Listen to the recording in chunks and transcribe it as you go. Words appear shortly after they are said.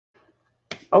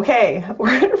Okay,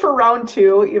 we're in for round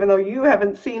two, even though you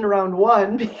haven't seen round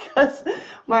one because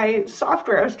my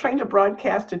software, I was trying to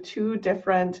broadcast to to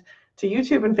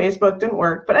YouTube and Facebook, didn't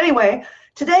work. But anyway,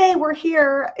 today we're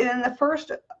here in the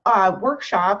first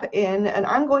workshop in an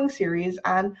ongoing series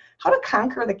on how to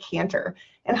conquer the canter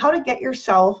and how to get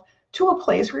yourself to a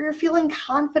place where you're feeling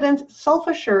confident,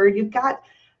 self-assured, you've got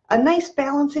a nice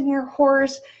balance in your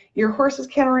horse is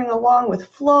cantering along with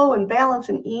flow and balance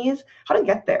and ease, how to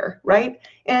get there, right?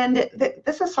 And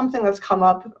this is something that's come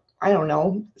up, I don't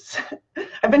know,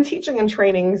 I've been teaching and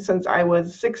training since I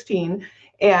was 16,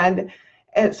 and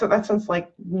so that's since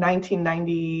like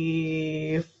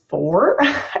 1994,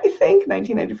 I think,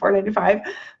 1994, 95,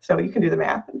 so you can do the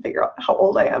math and figure out how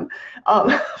old I am.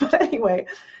 But anyway,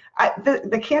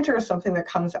 the canter is something that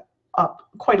comes up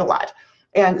quite a lot.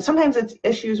 And sometimes it's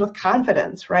issues with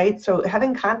confidence, right? So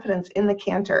having confidence in the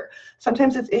canter.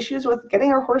 Sometimes it's issues with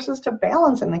getting our horses to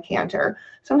balance in the canter.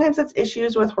 Sometimes it's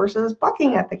issues with horses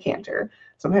bucking at the canter.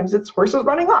 Sometimes it's horses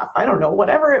running off. I don't know,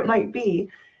 whatever it might be.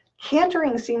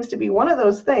 Cantering seems to be one of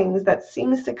those things that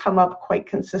seems to come up quite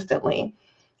consistently.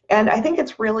 And I think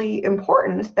it's really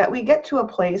important that we get to a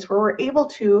place where we're able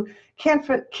to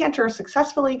canter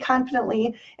successfully,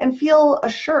 confidently, and feel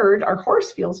assured, our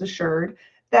horse feels assured,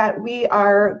 that we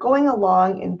are going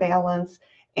along in balance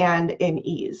and in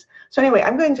ease. So anyway,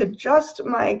 I'm going to adjust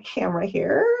my camera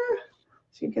here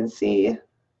so you can see,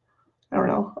 I don't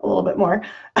know, a little bit more.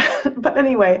 But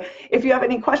anyway, if you have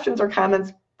any questions or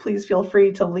comments, please feel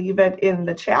free to leave it in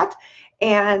the chat,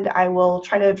 and I will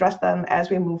try to address them as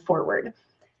we move forward.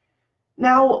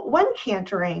 Now, when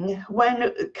cantering,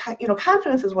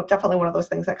 confidence is definitely one of those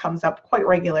things that comes up quite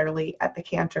regularly at the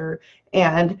canter,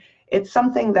 and it's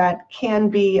something that can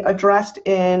be addressed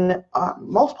in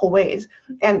multiple ways.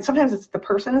 And sometimes it's the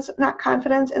person's not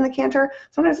confident in the canter.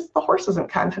 Sometimes it's the horse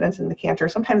isn't confident in the canter.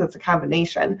 Sometimes it's a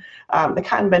combination. The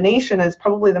combination is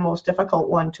probably the most difficult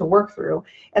one to work through.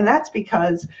 And that's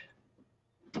because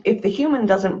if the human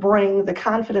doesn't bring the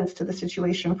confidence to the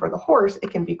situation for the horse,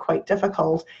 it can be quite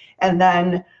difficult. And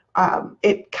then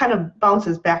it kind of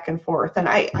bounces back and forth. And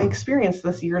I experienced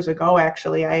this years ago,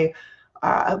 actually.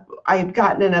 I had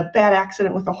gotten in a bad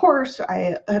accident with a horse.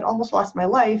 I had almost lost my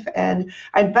life, and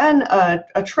I'd been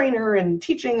a trainer and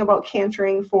teaching about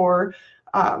cantering for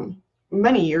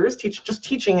many years, just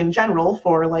teaching in general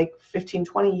for like 15,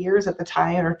 20 years at the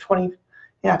time, or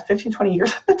 15, 20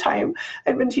 years at the time.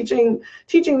 I'd been teaching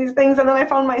these things, and then I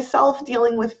found myself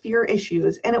dealing with fear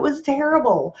issues, and it was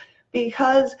terrible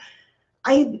because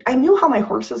I knew how my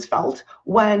horses felt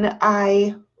when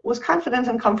I was confident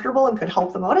and comfortable and could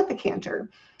help them out at the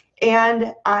canter.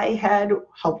 And I had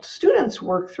helped students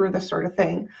work through this sort of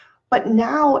thing. But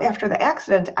now, after the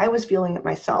accident, I was feeling it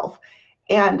myself.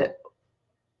 And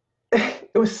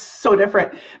it was so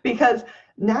different because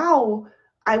now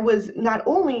I was not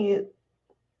only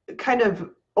kind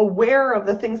of aware of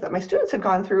the things that my students had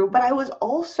gone through, but I was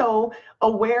also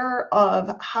aware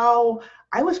of how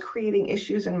I was creating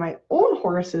issues in my own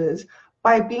horses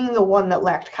by being the one that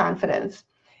lacked confidence.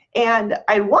 And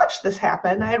I'd watched this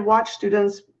happen. I had watched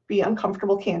students be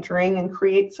uncomfortable cantering and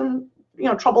create some,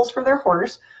 troubles for their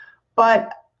horse.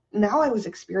 But now I was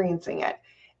experiencing it.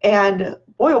 And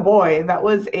boy, oh boy, that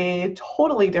was a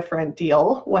totally different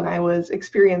deal when I was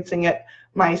experiencing it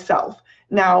myself.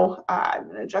 Now, I'm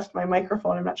going to adjust my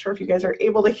microphone. I'm not sure if you guys are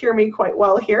able to hear me quite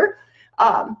well here.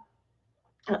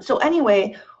 So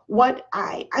anyway, what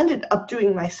I ended up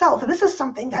doing myself, and this is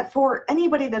something that for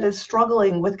anybody that is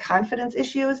struggling with confidence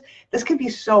issues, this can be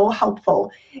so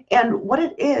helpful. And what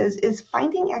it is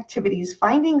finding activities,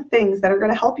 finding things that are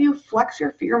going to help you flex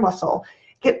your fear muscle,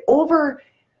 get over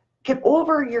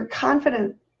your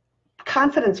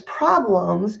confidence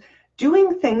problems,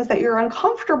 doing things that you're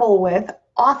uncomfortable with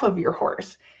off of your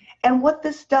horse. And what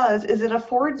this does is it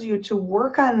affords you to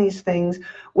work on these things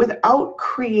without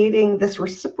creating this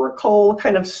reciprocal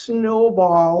kind of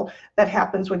snowball that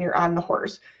happens when you're on the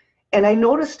horse. And I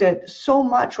noticed it so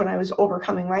much when I was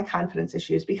overcoming my confidence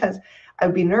issues, because I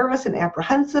would be nervous and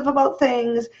apprehensive about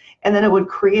things, and then it would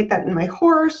create that in my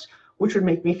horse, which would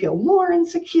make me feel more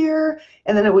insecure,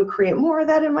 and then it would create more of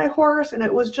that in my horse, and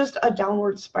it was just a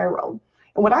downward spiral.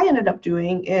 And what I ended up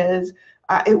doing is,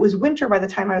 it was winter by the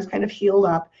time I was kind of healed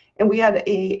up, and we had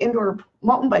a indoor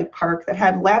mountain bike park that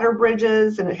had ladder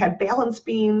bridges, and it had balance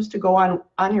beams to go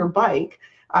on your bike.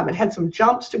 It had some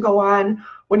jumps to go on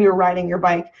when you're riding your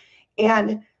bike.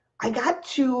 And I got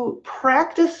to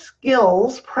practice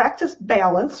skills, practice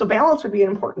balance. So balance would be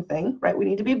an important thing, right? We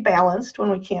need to be balanced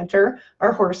when we canter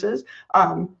our horses.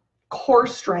 Core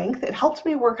strength, it helped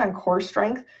me work on core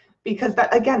strength because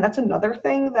that, again, that's another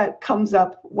thing that comes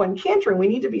up when cantering. We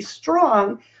need to be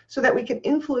strong so that we can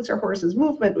influence our horse's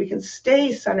movement. We can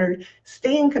stay centered,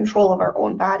 stay in control of our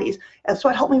own bodies. And so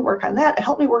it helped me work on that. It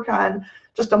helped me work on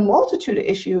just a multitude of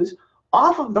issues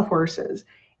off of the horses.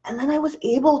 And then I was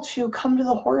able to come to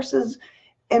the horses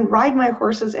and ride my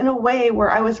horses in a way where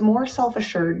I was more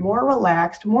self-assured, more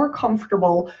relaxed, more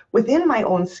comfortable within my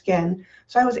own skin.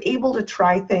 So I was able to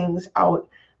try things out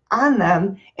on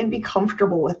them and be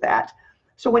comfortable with that.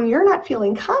 So when you're not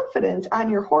feeling confident on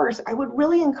your horse, I would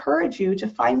really encourage you to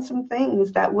find some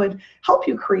things that would help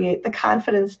you create the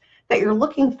confidence that you're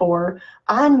looking for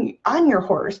on your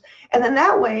horse. And then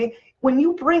that way, when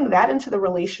you bring that into the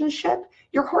relationship,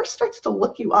 your horse starts to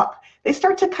look you up. They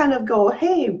start to kind of go,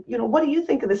 hey, you know, what do you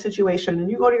think of the situation? And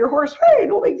you go to your horse, hey,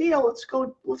 no big deal. Let's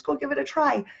go give it a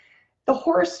try. The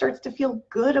horse starts to feel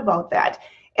good about that.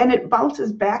 And it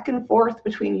bounces back and forth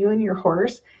between you and your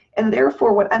horse. And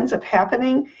therefore, what ends up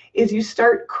happening is you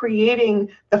start creating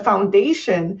the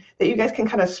foundation that you guys can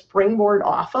kind of springboard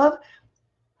off of.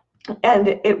 And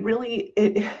it really,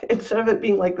 instead of it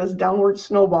being like this downward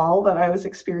snowball that I was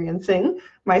experiencing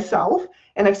myself,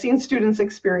 and I've seen students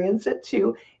experience it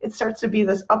too, it starts to be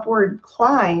this upward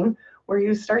climb where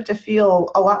you start to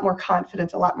feel a lot more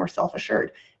confident, a lot more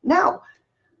self-assured. Now,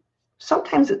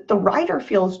 sometimes the rider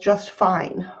feels just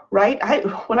fine, right?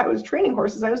 When I was training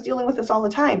horses, I was dealing with this all the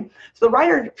time. So the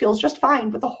rider feels just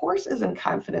fine, but the horse isn't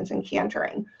confident in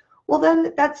cantering. Well,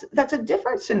 then that's a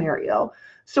different scenario.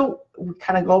 So we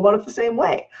kind of go about it the same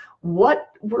way. What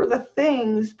were the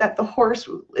things that the horse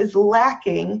is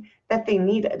lacking that they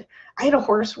needed? I had a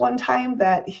horse one time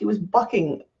that he was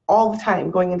bucking all the time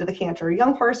going into the canter. A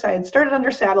young horse I had started under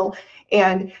saddle,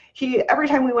 and every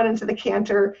time we went into the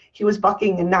canter, he was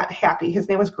bucking and not happy. His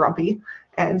name was Grumpy,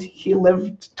 and he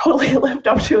totally lived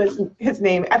up to his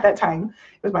name at that time.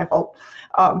 It was my fault.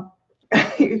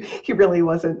 He really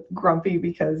wasn't grumpy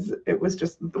because it was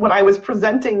just what I was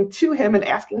presenting to him and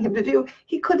asking him to do,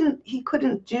 he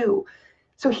couldn't do.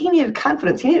 So he needed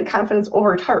confidence. He needed confidence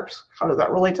over tarps. How does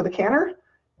that relate to the canter?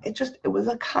 It was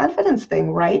a confidence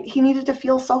thing, right? He needed to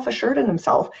feel self-assured in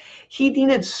himself. He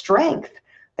needed strength.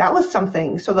 That was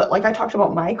something. So that, like I talked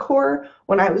about my core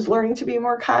when I was learning to be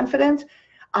more confident,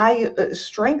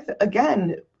 strength,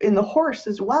 again, in the horse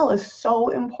as well is so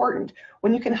important.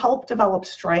 When you can help develop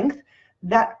strength,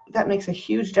 that makes a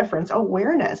huge difference.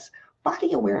 Awareness,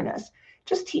 body awareness,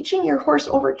 just teaching your horse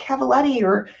over cavaletti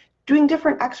or doing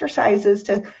different exercises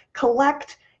to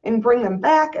collect and bring them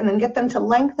back and then get them to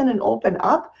lengthen and open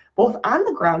up, both on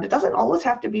the ground. It doesn't always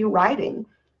have to be riding.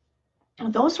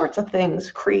 Those sorts of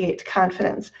things create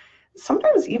confidence.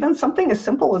 Sometimes even something as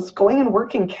simple as going and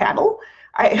working cattle,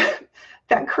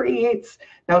 that creates,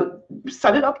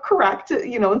 set it up correct,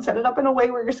 and set it up in a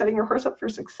way where you're setting your horse up for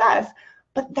success.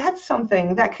 But that's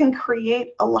something that can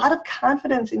create a lot of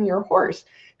confidence in your horse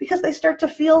because they start to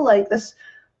feel like this,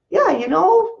 yeah,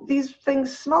 these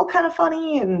things smell kind of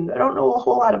funny and I don't know a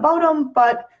whole lot about them,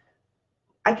 but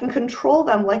I can control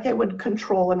them like I would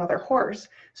control another horse.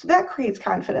 So that creates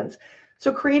confidence.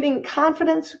 So creating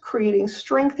confidence, creating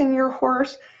strength in your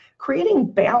horse,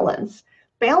 creating balance.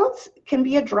 Balance can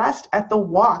be addressed at the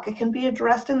walk. It can be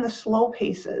addressed in the slow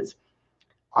paces.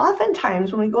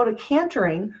 Oftentimes when we go to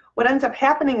cantering, what ends up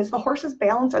happening is the horse's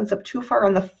balance ends up too far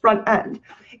on the front end.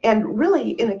 And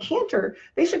really in a canter,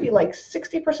 they should be like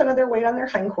 60% of their weight on their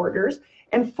hindquarters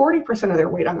and 40% of their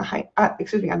weight on the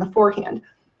on the forehand.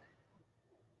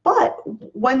 But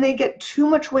when they get too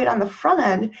much weight on the front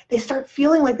end, they start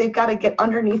feeling like they've got to get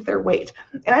underneath their weight.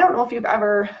 And I don't know if you've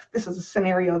ever, this is a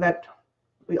scenario that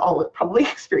we all probably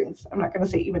experienced. I'm not going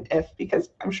to say even if, because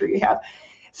I'm sure you have.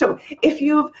 So if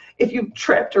you've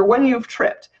tripped, or when you've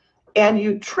tripped and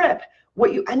you trip,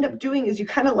 what you end up doing is you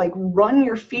kind of like run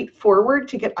your feet forward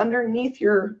to get underneath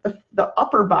the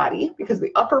upper body, because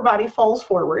the upper body falls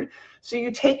forward. So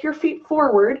you take your feet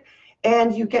forward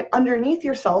and you get underneath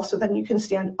yourself so then you can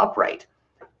stand upright.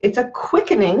 It's a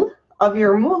quickening of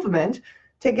your movement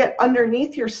to get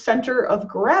underneath your center of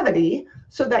gravity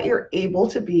so that you're able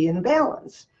to be in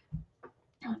balance.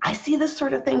 I see this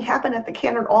sort of thing happen at the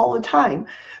canter all the time.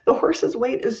 The horse's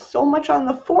weight is so much on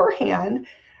the forehand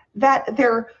that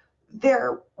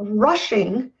they're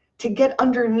rushing to get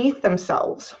underneath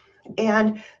themselves.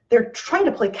 And they're trying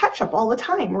to play catch up all the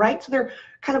time, right? So they're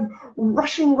kind of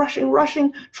rushing,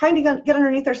 trying to get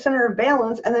underneath their center of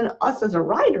balance. And then us as a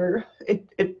rider,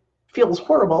 it feels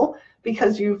horrible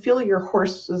because you feel your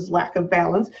horse's lack of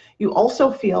balance. You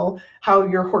also feel how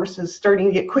your horse is starting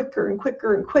to get quicker and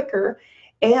quicker and quicker.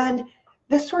 And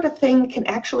this sort of thing can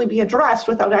actually be addressed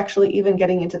without actually even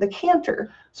getting into the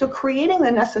canter. So creating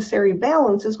the necessary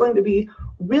balance is going to be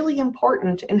really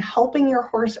important in helping your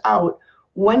horse out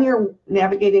when you're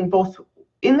navigating both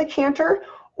in the canter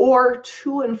or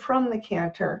to and from the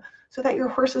canter, so that your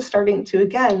horse is starting to,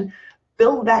 again,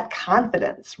 build that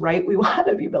confidence, right? We want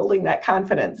to be building that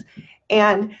confidence.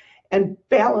 And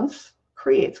balance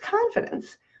creates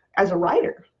confidence as a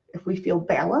rider. If we feel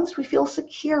balanced, we feel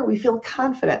secure, we feel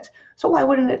confident. So why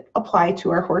wouldn't it apply to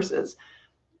our horses?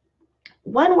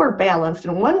 When we're balanced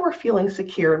and when we're feeling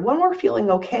secure and when we're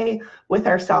feeling okay with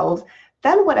ourselves,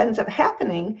 then what ends up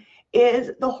happening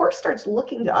is the horse starts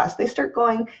looking to us. They start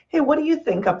going, hey, what do you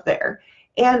think up there?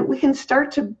 And we can start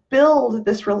to build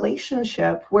this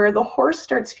relationship where the horse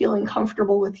starts feeling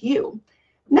comfortable with you.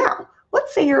 Now,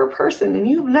 let's say you're a person and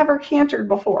you've never cantered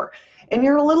before and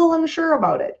you're a little unsure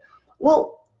about it.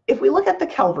 Well, if we look at the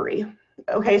cavalry,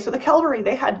 okay, so the cavalry,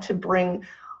 they had to bring,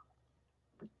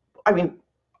 I mean,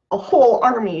 a whole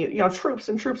army, you know, troops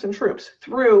and troops and troops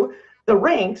through the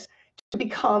ranks to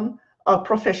become a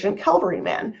proficient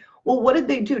cavalryman. Well, what did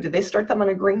they do? Did they start them on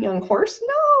a green young horse?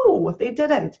 No, they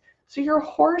didn't. So your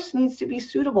horse needs to be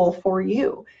suitable for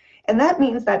you. And that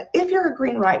means that if you're a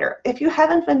green rider, if you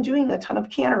haven't been doing a ton of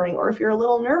cantering, or if you're a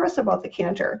little nervous about the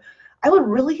canter, I would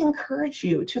really encourage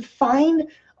you to find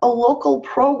a local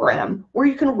program where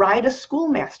you can ride a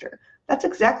schoolmaster. That's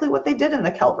exactly what they did in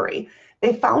the cavalry.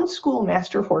 They found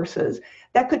schoolmaster horses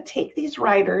that could take these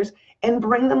riders and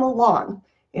bring them along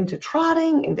into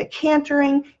trotting, into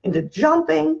cantering, into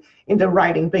jumping, into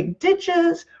riding big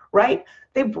ditches, right?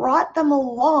 They brought them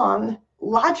along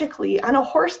logically on a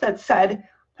horse that said,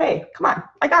 hey, come on,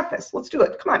 I got this. Let's do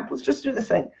it. Come on, let's just do this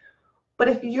thing. But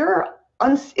if you're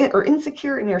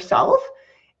insecure in yourself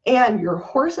and your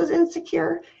horse is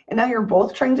insecure, and now you're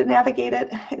both trying to navigate it,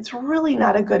 it's really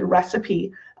not a good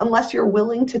recipe unless you're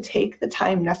willing to take the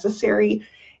time necessary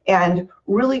and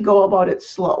really go about it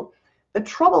slow. The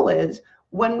trouble is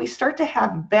when we start to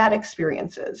have bad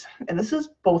experiences, and this is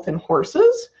both in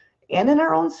horses and in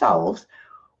our own selves,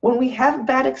 when we have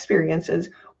bad experiences,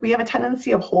 we have a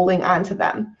tendency of holding on to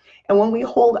them. And when we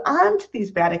hold on to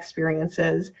these bad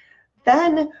experiences,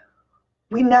 then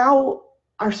we now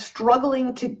are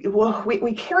struggling to, well,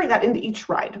 we carry that into each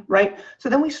ride, right? So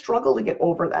then we struggle to get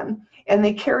over them, and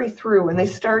they carry through and they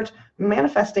start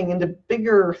manifesting into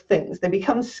bigger things. They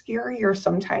become scarier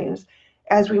sometimes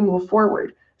as we move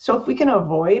forward. So if we can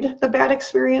avoid the bad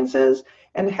experiences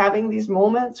and having these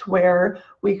moments where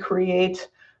we create,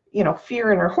 you know,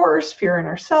 fear in our horse, fear in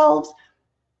ourselves,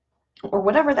 or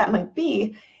whatever that might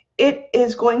be, it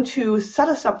is going to set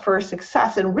us up for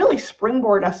success and really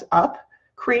springboard us up,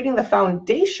 creating the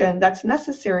foundation that's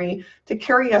necessary to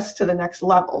carry us to the next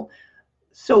level.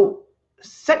 So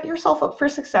set yourself up for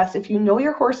success. If you know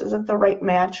your horse isn't the right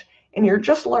match and you're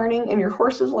just learning and your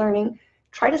horse is learning,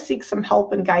 try to seek some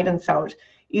help and guidance out,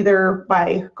 either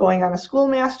by going on a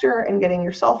schoolmaster and getting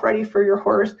yourself ready for your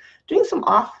horse, doing some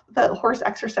off the horse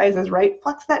exercises, right?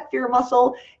 Flex that fear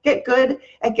muscle, get good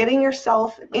at getting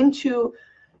yourself into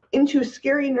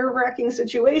scary, nerve-wracking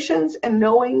situations and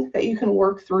knowing that you can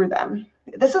work through them.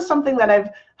 This is something that I've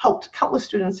helped countless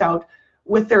students out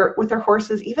with their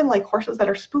horses, even like horses that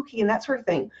are spooky and that sort of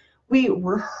thing. We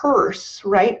rehearse,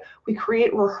 right? We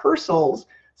create rehearsals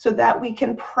so that we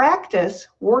can practice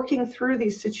working through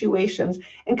these situations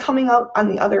and coming out on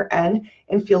the other end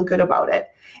and feel good about it.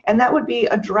 And that would be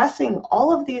addressing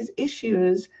all of these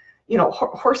issues, you know,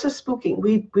 horses spooking.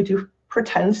 We do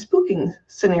pretend spooking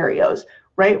scenarios,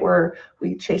 right? Where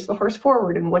we chase the horse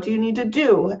forward and what do you need to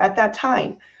do at that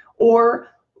time? Or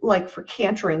like for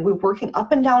cantering, we're working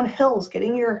up and down hills,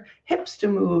 getting your hips to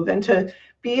move and to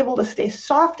be able to stay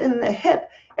soft in the hip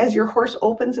as your horse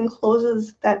opens and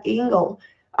closes that angle.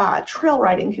 Trail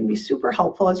riding can be super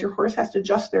helpful as your horse has to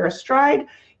adjust their stride.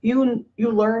 You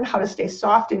learn how to stay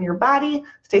soft in your body,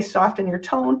 stay soft in your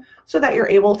tone so that you're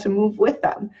able to move with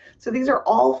them. So these are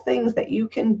all things that you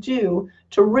can do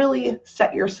to really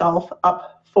set yourself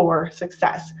up for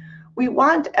success. We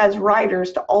want as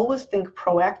riders to always think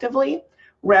proactively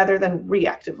rather than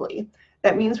reactively.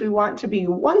 That means we want to be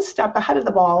one step ahead of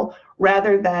the ball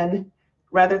rather than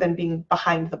being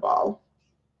behind the ball.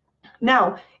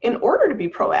 Now, in order to be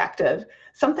proactive,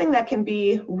 something that can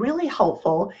be really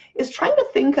helpful is trying to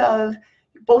think of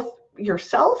both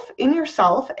yourself, in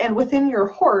yourself, and within your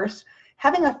horse,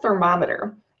 having a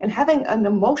thermometer and having an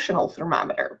emotional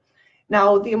thermometer.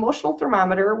 Now, the emotional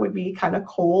thermometer would be kind of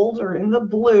cold or in the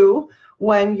blue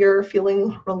when you're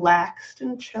feeling relaxed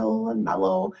and chill and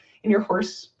mellow. And your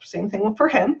horse, same thing for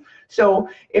him. So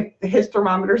if his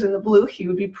thermometer's in the blue, he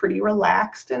would be pretty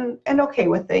relaxed and okay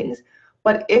with things.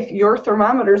 But if your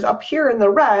thermometer's up here in the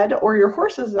red or your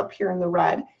horse is up here in the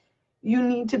red, you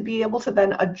need to be able to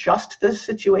then adjust the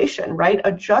situation, right?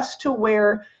 Adjust to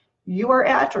where you are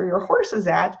at or your horse is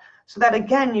at, so that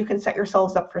again, you can set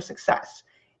yourselves up for success.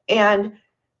 And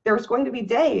there's going to be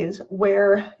days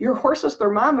where your horse's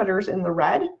thermometer's in the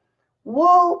red.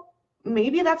 Well,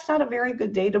 maybe that's not a very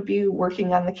good day to be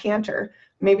working on the canter.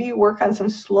 Maybe you work on some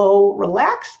slow,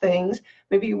 relaxed things.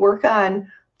 Maybe you work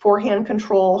on forehand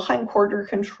control, hindquarter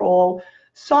control,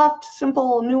 soft,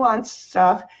 simple, nuanced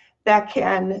stuff that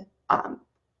can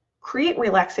create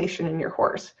relaxation in your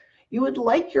horse. You would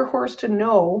like your horse to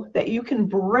know that you can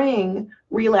bring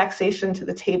relaxation to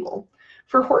the table.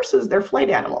 For horses, they're flight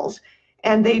animals,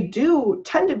 and they do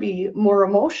tend to be more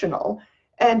emotional.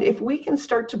 And if we can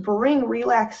start to bring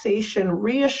relaxation,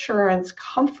 reassurance,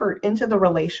 comfort into the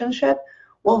relationship,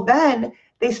 well, then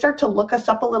they start to look us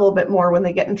up a little bit more when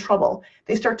they get in trouble.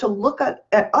 They start to look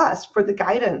at us for the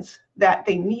guidance that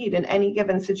they need in any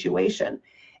given situation.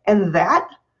 And that,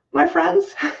 my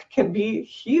friends, can be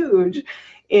huge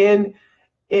in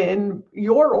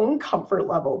your own comfort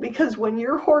level, because when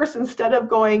your horse, instead of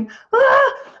going,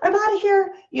 I'm out of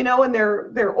here, you know, and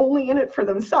they're only in it for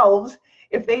themselves,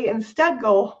 if they instead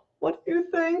go, what do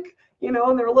you think, you know,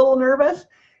 and they're a little nervous,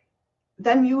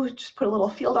 then you just put a little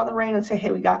field on the rein and say,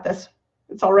 hey, we got this.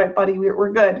 It's all right, buddy.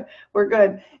 We're good. We're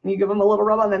good. And you give them a little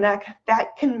rub on the neck.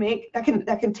 That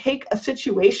can take a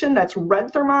situation that's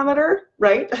red thermometer,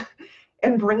 right,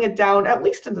 and bring it down at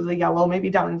least into the yellow, maybe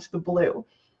down into the blue.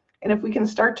 And if we can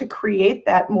start to create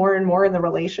that more and more in the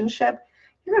relationship,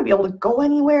 you're going to be able to go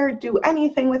anywhere, do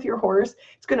anything with your horse.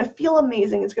 It's going to feel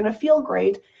amazing. It's going to feel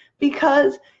great,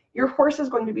 because your horse is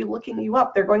going to be looking you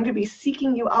up. They're going to be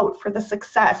seeking you out for the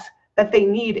success that they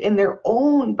need in their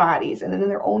own bodies and in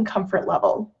their own comfort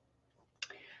level.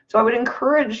 So I would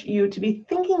encourage you to be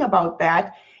thinking about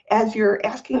that as you're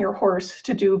asking your horse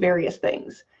to do various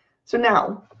things. So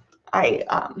now I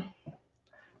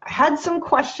had some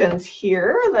questions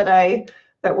here that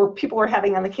people were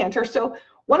having on the canter. So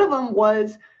one of them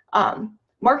was,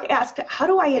 Mark asked, how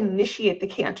do I initiate the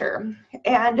canter?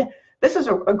 And this is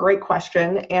a great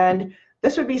question. And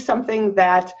this would be something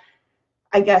that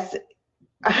I guess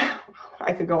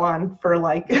I could go on for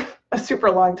like a super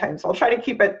long time. So I'll try to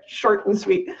keep it short and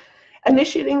sweet.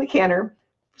 Initiating the canter,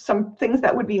 some things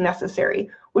that would be necessary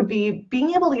would be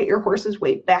being able to get your horse's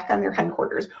weight back on their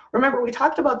hindquarters. Remember, we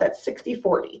talked about that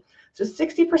 60-40. So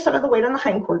 60% of the weight on the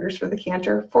hindquarters for the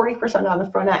canter, 40% on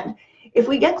the front end. If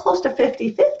we get close to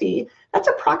 50-50, that's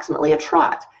approximately a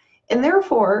trot. And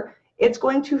therefore, it's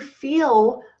going to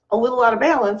feel a little out of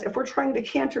balance if we're trying to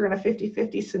canter in a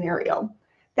 50-50 scenario.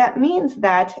 That means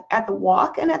that at the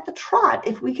walk and at the trot,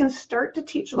 if we can start to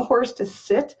teach the horse to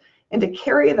sit and to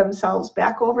carry themselves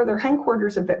back over their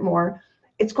hindquarters a bit more,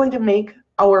 it's going to make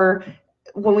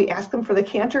when we ask them for the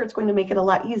canter, it's going to make it a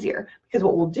lot easier. Because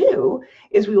what we'll do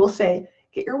is we will say,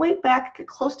 get your weight back, get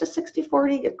close to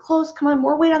 60-40, get close, come on,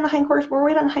 more weight on the hindquarters, more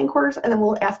weight on the hindquarters, and then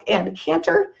we'll ask, and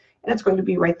canter, and it's going to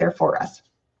be right there for us.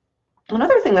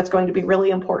 Another thing that's going to be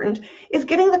really important is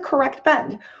getting the correct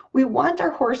bend. We want our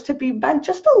horse to be bent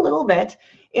just a little bit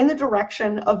in the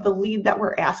direction of the lead that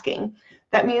we're asking.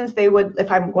 That means they would, if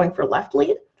I'm going for left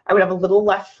lead, I would have a little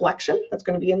left flexion. That's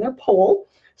going to be in their pole.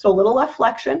 So a little left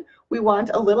flexion. We want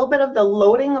a little bit of the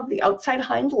loading of the outside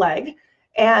hind leg,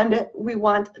 and we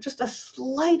want just a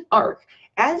slight arc.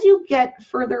 As you get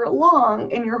further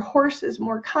along and your horse is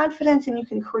more confident and you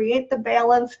can create the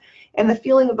balance and the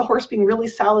feeling of the horse being really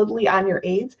solidly on your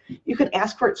aids, you can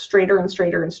ask for it straighter and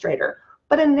straighter and straighter.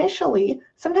 But initially,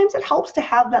 sometimes it helps to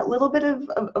have that little bit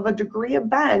of a degree of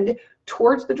bend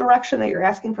towards the direction that you're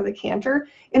asking for the canter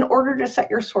in order to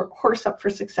set your horse up for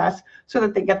success so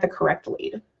that they get the correct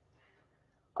lead.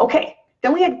 Okay,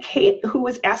 then we had Kate, who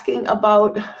was asking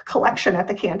about collection at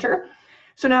the canter.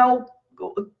 So now,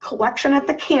 collection at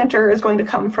the canter is going to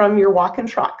come from your walk and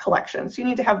trot collection. So you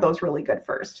need to have those really good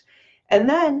first. And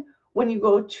then when you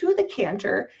go to the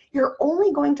canter, you're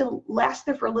only going to last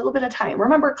there for a little bit of time.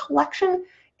 Remember, collection,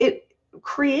 it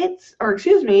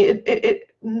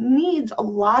needs a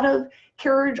lot of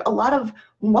carriage, a lot of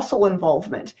muscle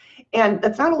involvement. And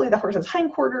that's not only the horse's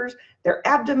hindquarters, their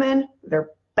abdomen, their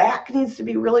back needs to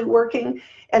be really working,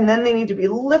 and then they need to be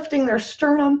lifting their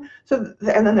sternum,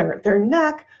 and then their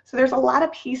neck. So there's a lot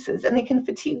of pieces, and they can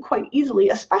fatigue quite easily,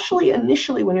 especially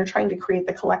initially when you're trying to create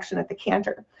the collection at the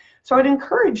canter. So I'd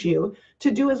encourage you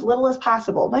to do as little as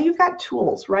possible. Now you've got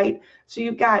tools, right? So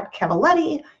you've got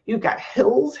cavaletti, you've got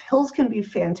hills. Hills can be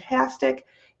fantastic.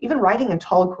 Even riding in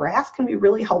tall grass can be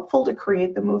really helpful to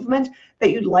create the movement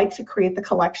that you'd like to create the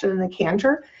collection in the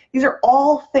canter. These are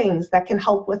all things that can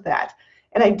help with that.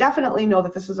 And I definitely know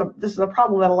that this is a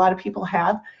problem that a lot of people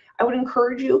have. I would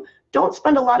encourage you, don't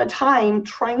spend a lot of time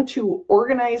trying to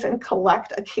organize and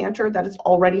collect a canter that is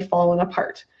already fallen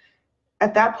apart.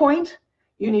 At that point,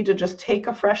 you need to just take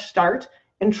a fresh start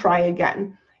and try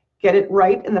again. Get it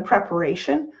right in the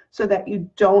preparation so that you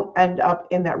don't end up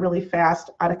in that really fast,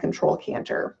 out of control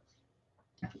canter.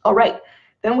 All right,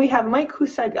 then we have Mike who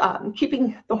said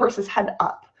keeping the horse's head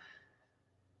up.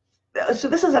 So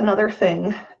this is another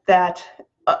thing that,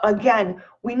 again,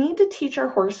 we need to teach our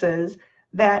horses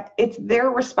that it's their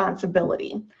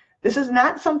responsibility. This is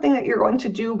not something that you're going to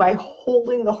do by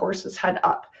holding the horse's head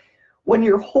up. When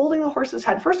you're holding the horse's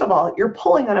head, first of all, you're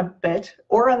pulling on a bit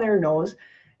or on their nose,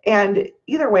 and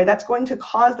either way, that's going to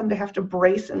cause them to have to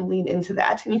brace and lean into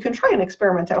that. And you can try an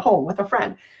experiment at home with a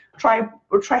friend. Try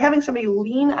having somebody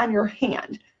lean on your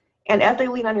hand. And as they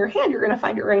lean on your hand, you're going to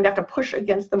find you're going to have to push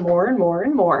against them more and more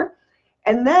and more.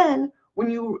 And then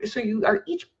so you are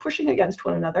each pushing against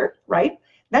one another, right?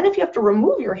 Then if you have to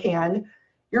remove your hand,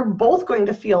 you're both going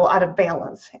to feel out of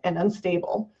balance and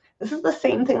unstable. This is the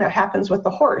same thing that happens with the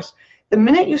horse. The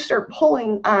minute you start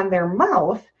pulling on their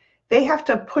mouth, they have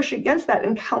to push against that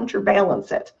and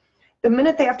counterbalance it. The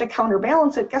minute they have to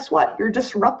counterbalance it, guess what? You're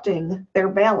disrupting their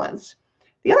balance.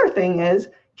 The other thing is,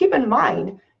 keep in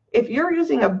mind, if you're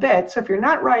using a bit, so if you're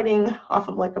not riding off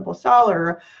of like a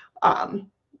bosal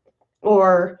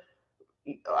or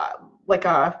like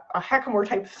a hackamore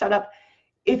type setup,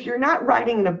 if you're not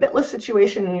riding in a bitless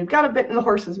situation and you've got a bit in the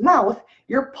horse's mouth,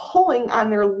 you're pulling on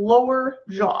their lower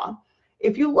jaw.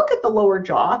 If you look at the lower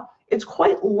jaw, it's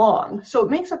quite long. So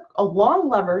it makes a long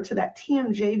lever to that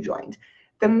TMJ joint.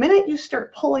 The minute you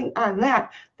start pulling on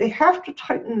that, they have to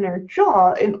tighten their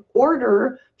jaw in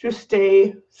order to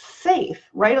stay safe,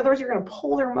 right? Otherwise, you're going to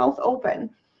pull their mouth open.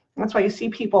 That's why you see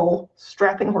people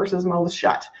strapping horses' mouths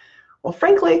shut. Well,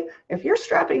 frankly, if you're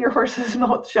strapping your horse's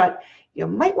mouth shut, you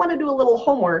might want to do a little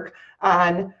homework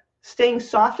on staying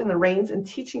soft in the reins and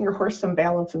teaching your horse some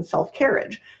balance and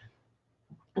self-carriage.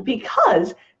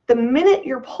 Because the minute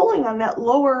you're pulling on that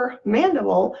lower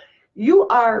mandible, you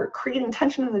are creating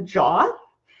tension in the jaw,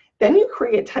 then you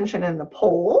create tension in the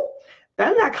pole,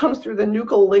 then that comes through the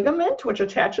nuchal ligament, which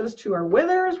attaches to our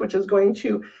withers, which is going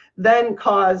to then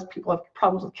cause people have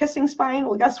problems with kissing spine.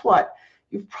 Well, guess what?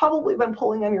 You've probably been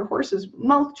pulling on your horse's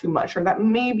mouth too much, or that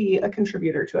may be a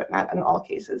contributor to it, not in all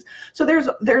cases. So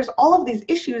there's all of these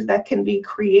issues that can be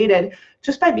created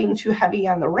just by being too heavy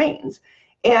on the reins.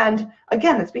 And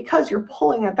again, it's because you're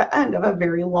pulling at the end of a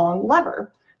very long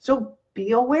lever. So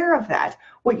be aware of that.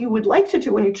 What you would like to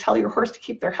do when you tell your horse to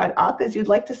keep their head up is you'd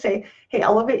like to say, hey,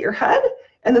 elevate your head.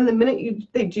 And then the minute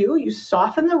they do, you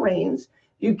soften the reins,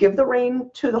 you give the rein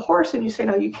to the horse, and you say,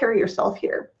 no, you carry yourself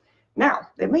here. Now,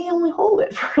 they may only hold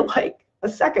it for like a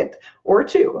second or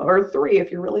two or three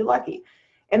if you're really lucky,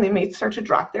 and they may start to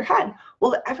drop their head.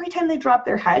 Well, every time they drop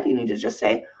their head, you need to just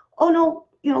say, oh, no,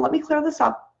 let me clear this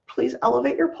up. Please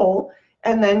elevate your pole,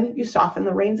 and then you soften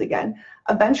the reins again.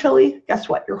 Eventually, guess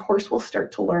what? Your horse will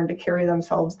start to learn to carry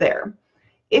themselves there.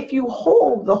 If you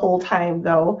hold the whole time,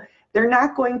 though, they're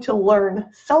not going to learn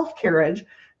self-carriage.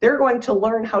 They're going to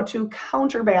learn how to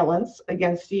counterbalance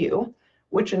against you,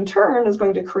 which in turn is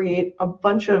going to create a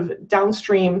bunch of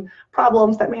downstream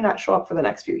problems that may not show up for the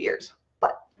next few years,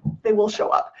 but they will show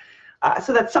up.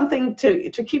 So that's something to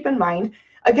keep in mind.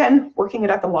 Again, working it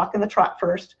at the walk and the trot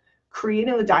first,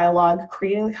 creating the dialogue,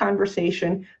 creating the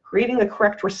conversation, creating the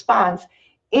correct response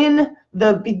in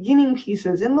the beginning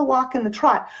pieces, in the walk and the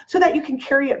trot, so that you can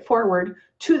carry it forward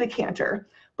to the canter.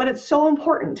 But it's so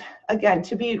important, again,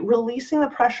 to be releasing the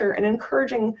pressure and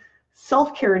encouraging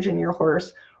self-carriage in your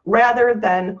horse rather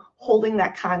than holding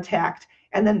that contact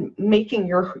and then making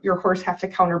your horse have to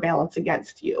counterbalance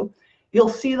against you. You'll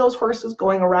see those horses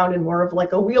going around in more of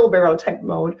like a wheelbarrow type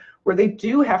mode where they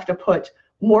do have to put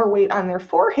more weight on their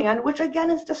forehand, which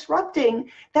again is disrupting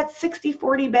that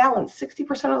 60-40 balance, 60%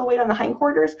 of the weight on the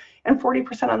hindquarters and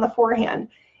 40% on the forehand.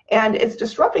 And it's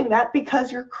disrupting that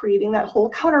because you're creating that whole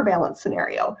counterbalance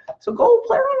scenario. So go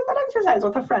play around with that exercise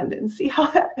with a friend and see how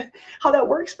that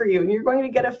works for you. And you're going to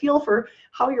get a feel for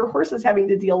how your horse is having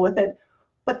to deal with it,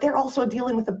 but they're also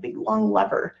dealing with a big long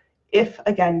lever if,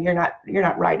 again, you're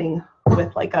not riding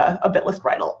with like a bitless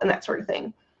bridle and that sort of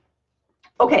thing.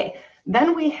 Okay,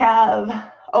 then we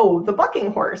have, the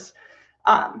bucking horse.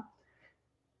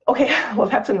 Okay, well,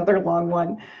 that's another long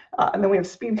one. And then we have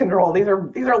speed control. These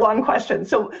are long questions.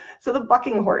 So the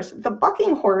bucking horse. The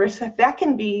bucking horse, that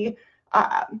can be,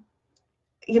 I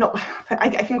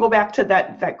can go back to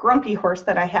that grumpy horse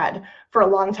that I had for a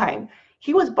long time.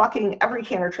 He was bucking every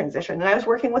canter transition. And I was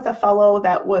working with a fellow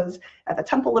that was at the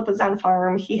Temple Lipizzan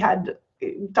farm. He had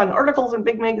done articles in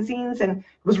big magazines and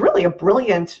was really a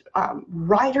brilliant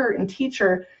rider and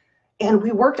teacher. And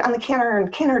we worked on the canter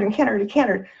and cantered and cantered and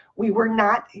cantered. We were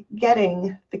not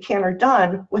getting the canter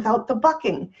done without the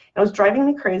bucking. It was driving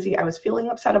me crazy. I was feeling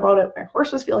upset about it. My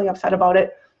horse was feeling upset about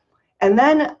it. And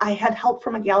then I had help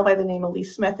from a gal by the name of Lee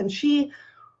Smith, and she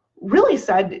really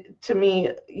said to me,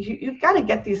 you've got to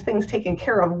get these things taken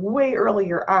care of way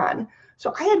earlier on.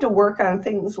 So I had to work on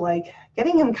things like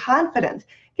getting him confident.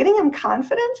 Getting him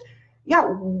confident, yeah,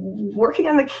 working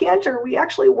on the canter, we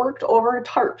actually worked over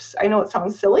tarps. I know it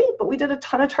sounds silly, but we did a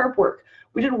ton of tarp work.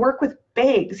 We did work with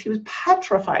bags. He was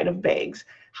petrified of bags.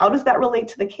 How does that relate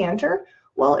to the canter?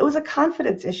 Well, it was a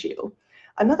confidence issue.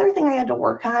 Another thing I had to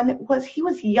work on was he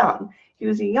was young. He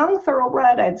was a young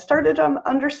thoroughbred. I had started him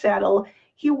under saddle.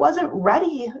 He wasn't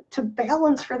ready to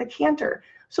balance for the canter.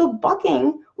 So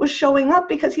bucking was showing up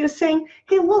because he was saying,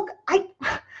 hey, look, how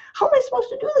am I supposed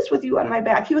to do this with you on my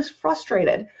back? He was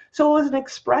frustrated. So it was an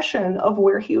expression of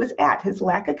where he was at, his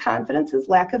lack of confidence, his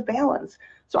lack of balance.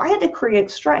 So I had to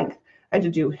create strength. I had to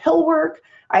do hill work.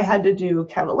 I had to do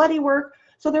cavaletti work.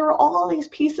 So there were all these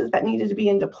pieces that needed to be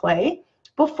into play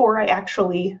before I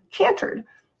actually cantered.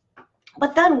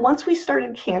 But then once we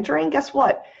started cantering, guess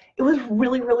what? It was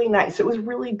really, really nice. It was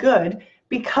really good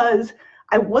because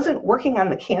I wasn't working on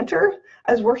the canter.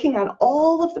 I was working on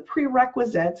all of the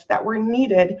prerequisites that were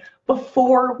needed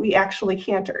before we actually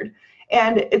cantered.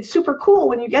 And it's super cool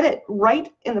when you get it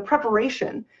right in the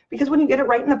preparation, because when you get it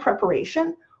right in the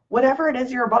preparation, whatever it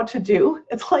is you're about to do,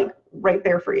 it's like right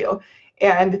there for you.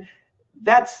 And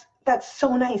that's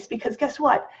so nice because guess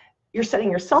what? You're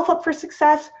setting yourself up for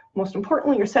success. Most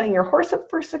importantly, you're setting your horse up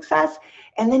for success.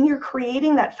 And then you're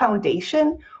creating that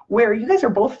foundation where you guys are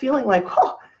both feeling like,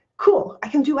 oh, cool, I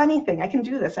can do anything. I can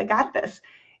do this. I got this.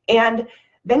 And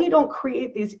then you don't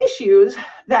create these issues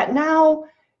that now,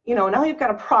 now you've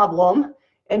got a problem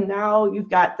and now you've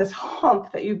got this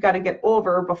hump that you've got to get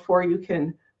over before you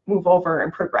can move over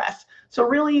and progress. So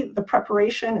really the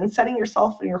preparation and setting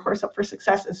yourself and your horse up for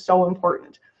success is so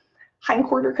important.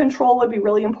 Hindquarter control would be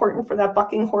really important for that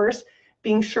bucking horse,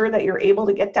 being sure that you're able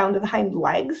to get down to the hind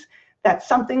legs. That's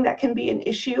something that can be an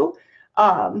issue.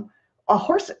 A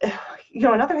horse,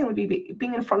 another thing would be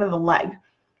being in front of the leg.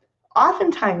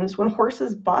 Oftentimes when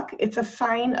horses buck, it's a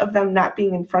sign of them not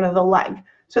being in front of the leg.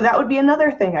 So that would be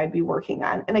another thing I'd be working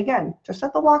on. And again, just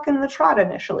at the walk and the trot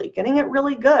initially, getting it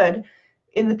really good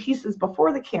in the pieces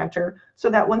before the canter so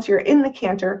that once you're in the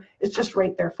canter, it's just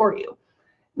right there for you.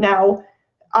 Now,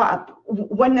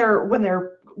 when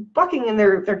they're bucking and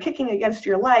they're kicking against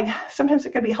your leg, sometimes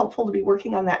it can be helpful to be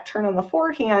working on that turn on the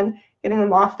forehand, getting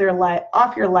them off your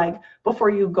leg before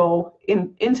you go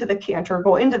into the canter,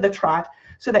 go into the trot,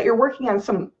 so that you're working on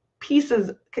some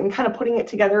pieces and kind of putting it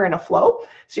together in a flow.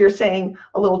 So you're saying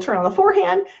a little turn on the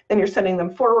forehand, then you're sending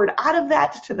them forward out of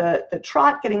that to the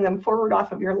trot, getting them forward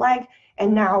off of your leg.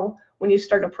 And now when you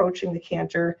start approaching the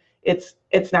canter, it's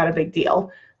not a big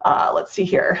deal. Let's see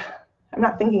here. I'm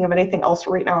not thinking of anything else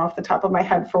right now off the top of my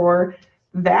head for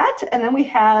that. And then we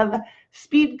have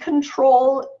speed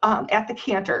control at the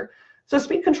canter. So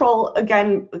speed control,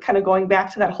 again, kind of going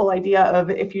back to that whole idea of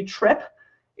if you trip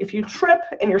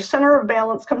and your center of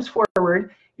balance comes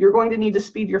forward, you're going to need to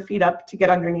speed your feet up to get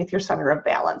underneath your center of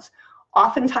balance.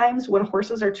 Oftentimes when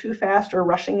horses are too fast or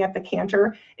rushing at the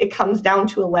canter, it comes down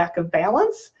to a lack of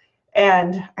balance.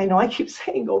 And I know I keep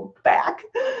saying go back,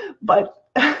 but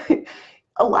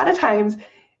a lot of times,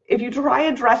 if you try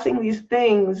addressing these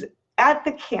things at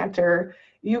the canter,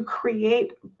 you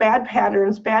create bad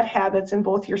patterns, bad habits in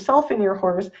both yourself and your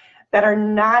horse that are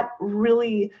not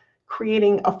really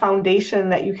creating a foundation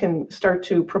that you can start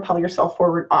to propel yourself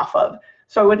forward off of.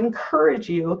 So I would encourage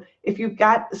you, if you've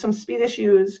got some speed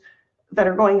issues that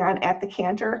are going on at the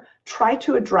canter, try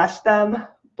to address them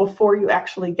before you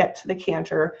actually get to the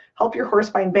canter. Help your horse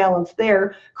find balance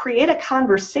there. Create a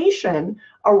conversation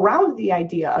around the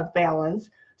idea of balance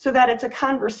so that it's a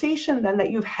conversation then that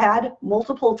you've had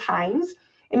multiple times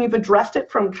and you've addressed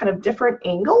it from kind of different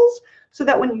angles so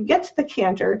that when you get to the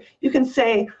canter, you can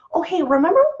say, oh, hey,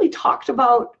 remember when we talked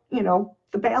about,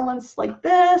 the balance like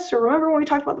this, or remember when we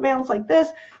talked about the balance like this?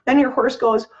 Then your horse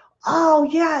goes, oh,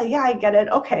 yeah, I get it.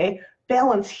 Okay,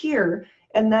 balance here.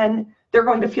 And then they're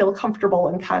going to feel comfortable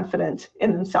and confident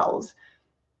in themselves.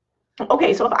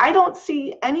 Okay, so if I don't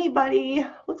see anybody,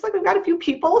 looks like we've got a few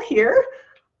people here.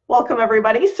 Welcome,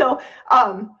 everybody. So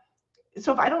if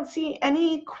I don't see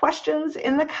any questions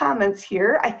in the comments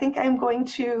here, I think I'm going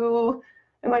to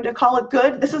call it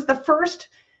good. This is the first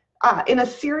in a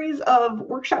series of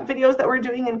workshop videos that we're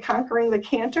doing in Conquering the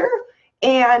Canter.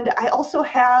 And I also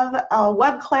have a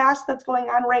web class that's going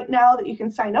on right now that you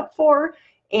can sign up for.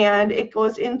 and it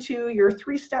goes into your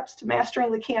 3 steps to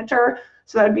mastering the canter.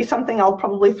 So that would be something I'll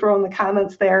probably throw in the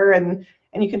comments there, and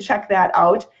you can check that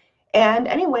out. And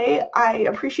anyway, I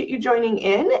appreciate you joining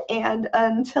in, and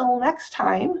until next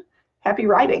time, happy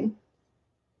riding.